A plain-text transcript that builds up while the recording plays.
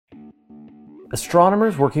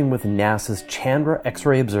Astronomers working with NASA's Chandra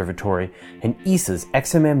X-ray Observatory and ESA's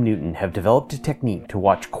XMM Newton have developed a technique to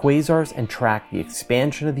watch quasars and track the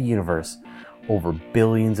expansion of the universe over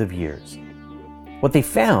billions of years. What they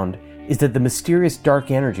found is that the mysterious dark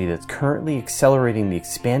energy that's currently accelerating the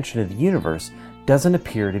expansion of the universe doesn't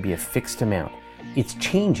appear to be a fixed amount. It's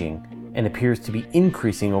changing and appears to be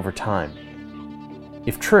increasing over time.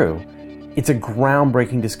 If true, it's a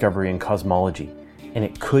groundbreaking discovery in cosmology, and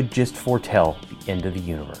it could just foretell the end of the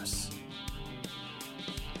universe.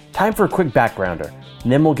 Time for a quick backgrounder,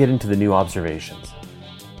 and then we'll get into the new observations.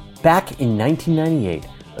 Back in 1998,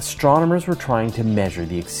 astronomers were trying to measure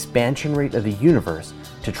the expansion rate of the universe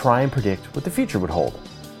to try and predict what the future would hold.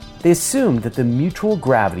 They assumed that the mutual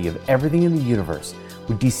gravity of everything in the universe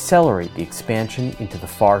would decelerate the expansion into the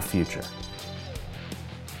far future.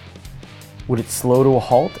 Would it slow to a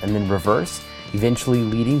halt and then reverse, eventually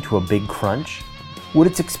leading to a big crunch? Would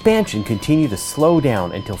its expansion continue to slow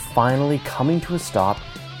down until finally coming to a stop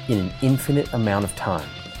in an infinite amount of time?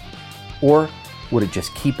 Or would it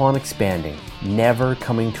just keep on expanding, never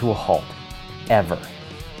coming to a halt, ever?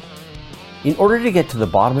 In order to get to the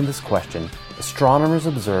bottom of this question, astronomers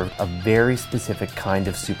observed a very specific kind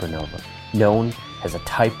of supernova, known as a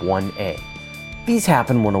Type 1a. These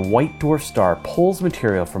happen when a white dwarf star pulls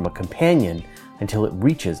material from a companion until it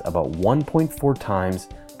reaches about 1.4 times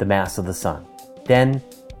the mass of the Sun. Then,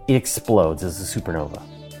 it explodes as a supernova.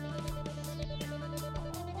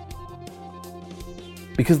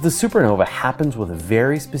 Because the supernova happens with a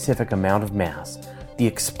very specific amount of mass, the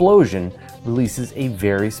explosion releases a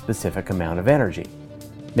very specific amount of energy.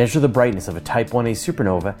 Measure the brightness of a Type 1a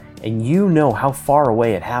supernova and you know how far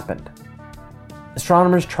away it happened.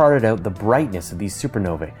 Astronomers charted out the brightness of these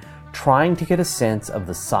supernovae, trying to get a sense of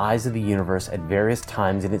the size of the universe at various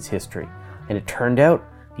times in its history, and it turned out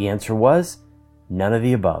the answer was none of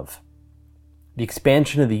the above. The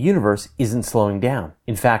expansion of the universe isn't slowing down.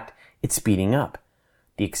 In fact, it's speeding up.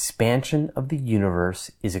 The expansion of the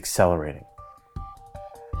universe is accelerating.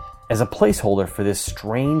 As a placeholder for this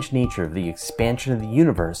strange nature of the expansion of the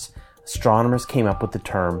universe, astronomers came up with the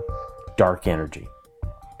term dark energy.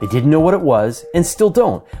 They didn't know what it was, and still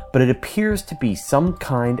don't, but it appears to be some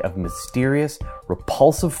kind of mysterious,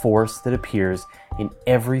 repulsive force that appears in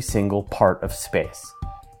every single part of space.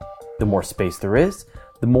 The more space there is,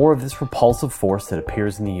 the more of this repulsive force that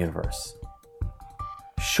appears in the universe.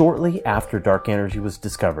 Shortly after dark energy was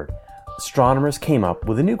discovered, astronomers came up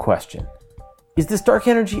with a new question. Is this dark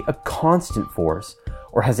energy a constant force,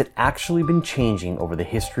 or has it actually been changing over the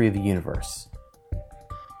history of the universe?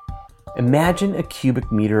 Imagine a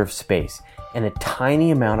cubic meter of space and a tiny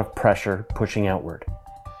amount of pressure pushing outward.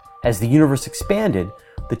 As the universe expanded,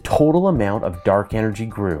 the total amount of dark energy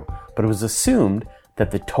grew, but it was assumed that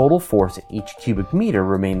the total force at each cubic meter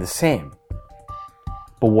remained the same.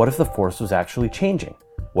 But what if the force was actually changing?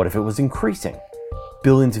 What if it was increasing?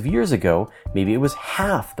 Billions of years ago, maybe it was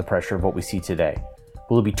half the pressure of what we see today.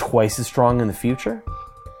 Will it be twice as strong in the future?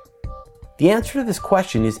 The answer to this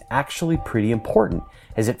question is actually pretty important,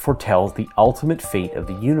 as it foretells the ultimate fate of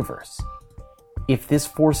the universe. If this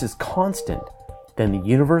force is constant, then the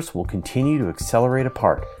universe will continue to accelerate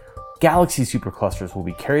apart. Galaxy superclusters will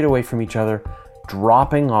be carried away from each other,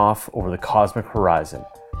 dropping off over the cosmic horizon.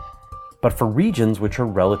 But for regions which are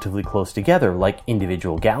relatively close together, like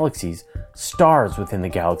individual galaxies, stars within the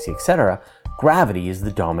galaxy, etc., gravity is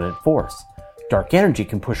the dominant force. Dark energy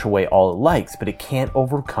can push away all it likes, but it can't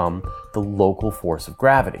overcome the local force of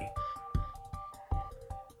gravity.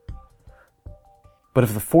 But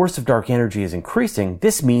if the force of dark energy is increasing,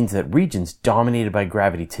 this means that regions dominated by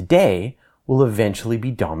gravity today will eventually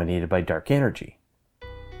be dominated by dark energy.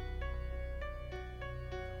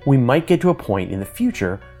 We might get to a point in the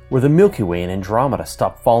future where the Milky Way and Andromeda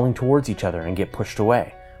stop falling towards each other and get pushed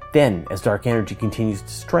away. Then, as dark energy continues to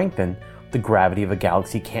strengthen, the gravity of a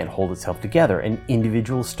galaxy can't hold itself together and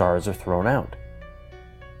individual stars are thrown out.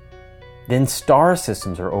 Then star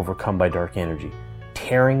systems are overcome by dark energy,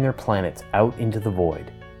 tearing their planets out into the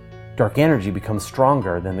void. Dark energy becomes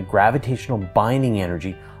stronger than the gravitational binding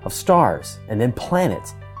energy of stars and then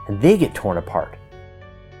planets, and they get torn apart.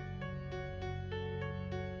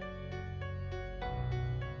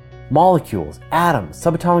 Molecules, atoms,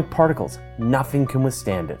 subatomic particles, nothing can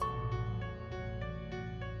withstand it.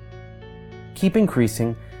 Keep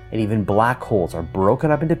increasing, and even black holes are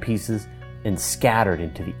broken up into pieces and scattered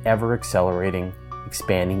into the ever-accelerating,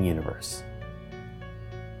 expanding universe.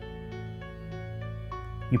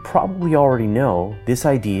 You probably already know this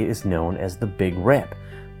idea is known as the Big Rip.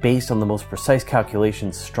 Based on the most precise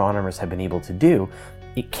calculations astronomers have been able to do,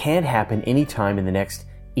 it can't happen anytime in the next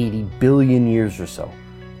 80 billion years or so.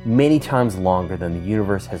 many times longer than the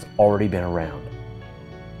universe has already been around.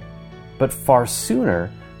 But far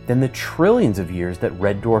sooner than the trillions of years that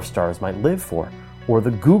red dwarf stars might live for, or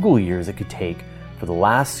the Google years it could take for the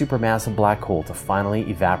last supermassive black hole to finally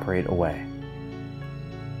evaporate away.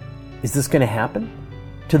 Is this going to happen?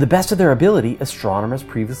 To the best of their ability, astronomers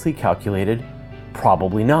previously calculated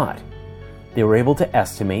probably not. They were able to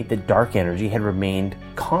estimate that dark energy had remained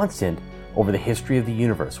constant over the history of the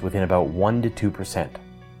universe within about 1 to 2%.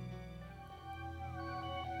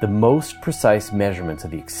 The most precise measurements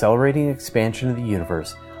of the accelerating expansion of the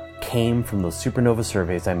universe came from those supernova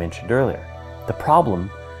surveys I mentioned earlier. The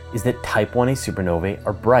problem is that Type 1a supernovae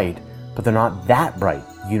are bright, but they're not that bright,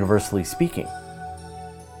 universally speaking.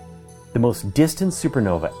 The most distant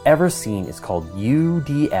supernova ever seen is called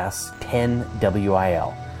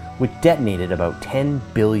UDS-10WIL, which detonated about 10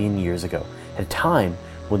 billion years ago, at a time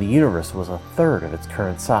when the universe was a third of its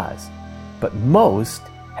current size. But most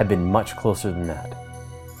have been much closer than that.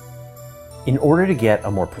 In order to get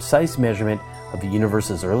a more precise measurement of the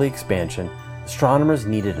universe's early expansion, astronomers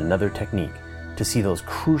needed another technique to see those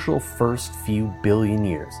crucial first few billion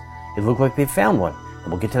years. It looked like they found one,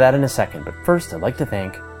 and we'll get to that in a second, but first I'd like to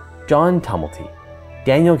thank John Tumulty,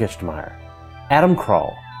 Daniel Gichtmeyer, Adam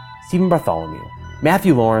Kroll, Stephen Bartholomew,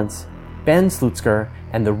 Matthew Lawrence, Ben Slutzker,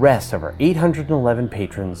 and the rest of our 811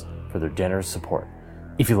 patrons for their generous support.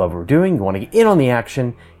 If you love what we're doing, you want to get in on the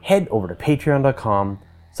action, head over to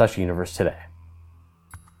patreon.com/universe today.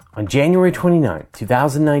 On January 29,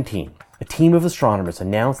 2019, a team of astronomers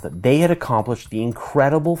announced that they had accomplished the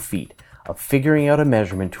incredible feat of figuring out a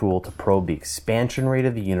measurement tool to probe the expansion rate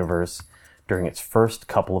of the universe during its first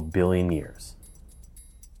couple of billion years.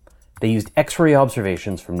 They used X-ray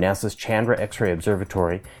observations from NASA's Chandra X-ray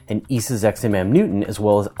Observatory and ESA's XMM Newton, as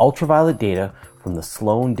well as ultraviolet data from the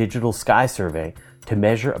Sloan Digital Sky Survey, to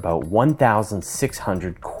measure about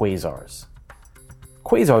 1,600 quasars.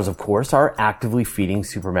 Quasars, of course, are actively feeding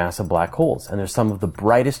supermassive black holes, and they're some of the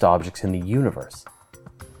brightest objects in the universe.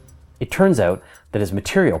 It turns out that as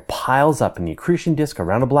material piles up in the accretion disk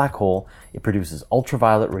around a black hole, it produces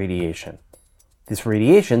ultraviolet radiation. This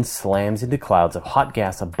radiation slams into clouds of hot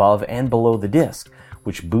gas above and below the disk,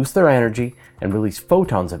 which boost their energy and release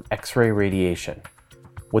photons of X-ray radiation.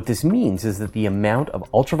 What this means is that the amount of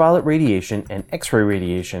ultraviolet radiation and X-ray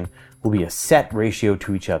radiation will be a set ratio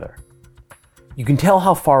to each other. You can tell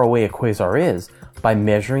how far away a quasar is by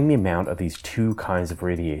measuring the amount of these two kinds of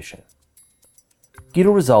radiation.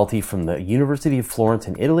 Guido Risalti from the University of Florence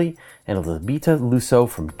in Italy and Elisabetta Lusso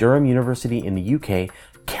from Durham University in the UK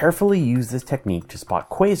carefully used this technique to spot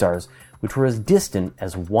quasars which were as distant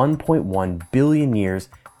as 1.1 billion years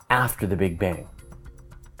after the Big Bang.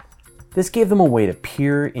 This gave them a way to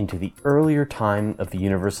peer into the earlier time of the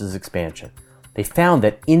universe's expansion. They found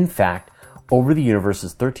that, in fact, over the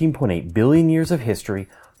universe's 13.8 billion years of history,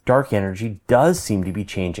 dark energy does seem to be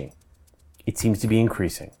changing. It seems to be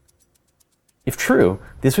increasing. If true,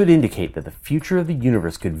 this would indicate that the future of the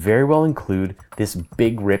universe could very well include this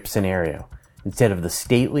Big Rip scenario. Instead of the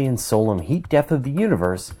stately and solemn heat death of the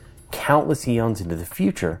universe, countless eons into the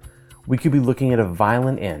future, we could be looking at a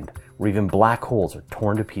violent end where even black holes are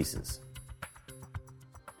torn to pieces.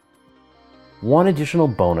 One additional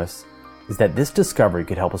bonus is that this discovery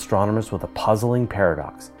could help astronomers with a puzzling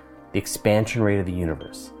paradox, the expansion rate of the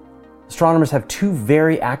universe. Astronomers have two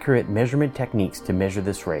very accurate measurement techniques to measure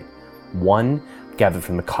this rate. One, gathered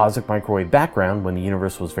from the cosmic microwave background when the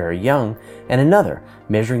universe was very young, and another,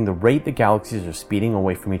 measuring the rate the galaxies are speeding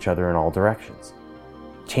away from each other in all directions.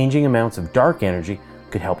 Changing amounts of dark energy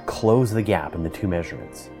could help close the gap in the two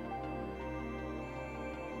measurements.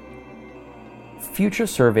 Future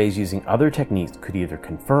surveys using other techniques could either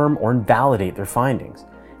confirm or invalidate their findings.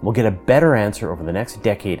 We'll get a better answer over the next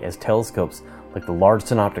decade as telescopes like the Large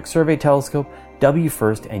Synoptic Survey Telescope,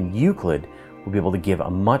 WFIRST, and Euclid will be able to give a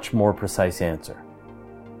much more precise answer.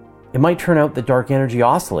 It might turn out that dark energy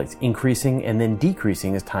oscillates, increasing and then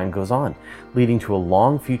decreasing as time goes on, leading to a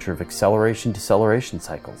long future of acceleration-deceleration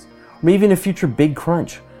cycles, or even a future big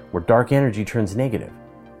crunch where dark energy turns negative.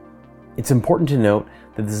 It's important to note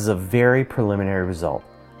that this is a very preliminary result.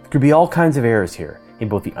 There could be all kinds of errors here in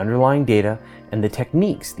both the underlying data and the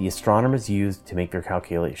techniques the astronomers used to make their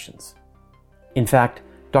calculations. In fact,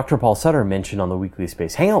 Dr. Paul Sutter mentioned on the Weekly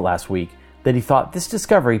Space Hangout last week that he thought this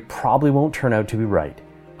discovery probably won't turn out to be right.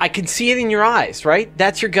 I can see it in your eyes, right?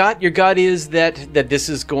 That's your gut. Your gut is that this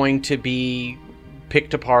is going to be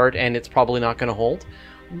picked apart and it's probably not going to hold.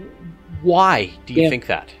 Why do you think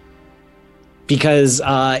that? Because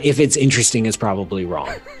if it's interesting, it's probably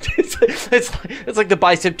wrong. it's like the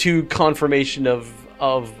Bicep 2 confirmation of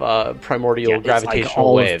primordial It's gravitational like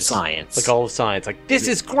all waves. of science. Like all of science. Like, this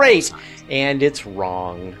is great! And it's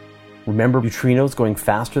wrong. Remember neutrinos going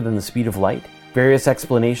faster than the speed of light? Various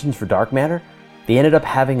explanations for dark matter? They ended up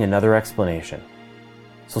having another explanation.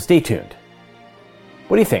 So stay tuned.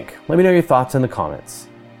 What do you think? Let me know your thoughts in the comments.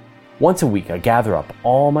 Once a week, I gather up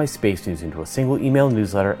all my space news into a single email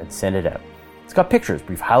newsletter and send it out. It's got pictures,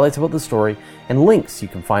 brief highlights about the story, and links so you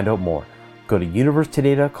can find out more. Go to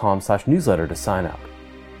universetoday.com/newsletter to sign up.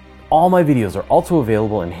 All my videos are also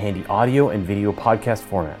available in handy audio and video podcast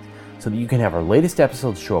formats, so that you can have our latest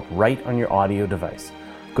episodes show up right on your audio device.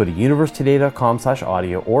 Go to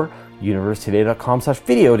universetoday.com/audio or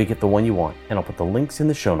universetoday.com/video to get the one you want, and I'll put the links in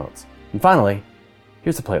the show notes. And finally,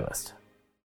 here's the playlist.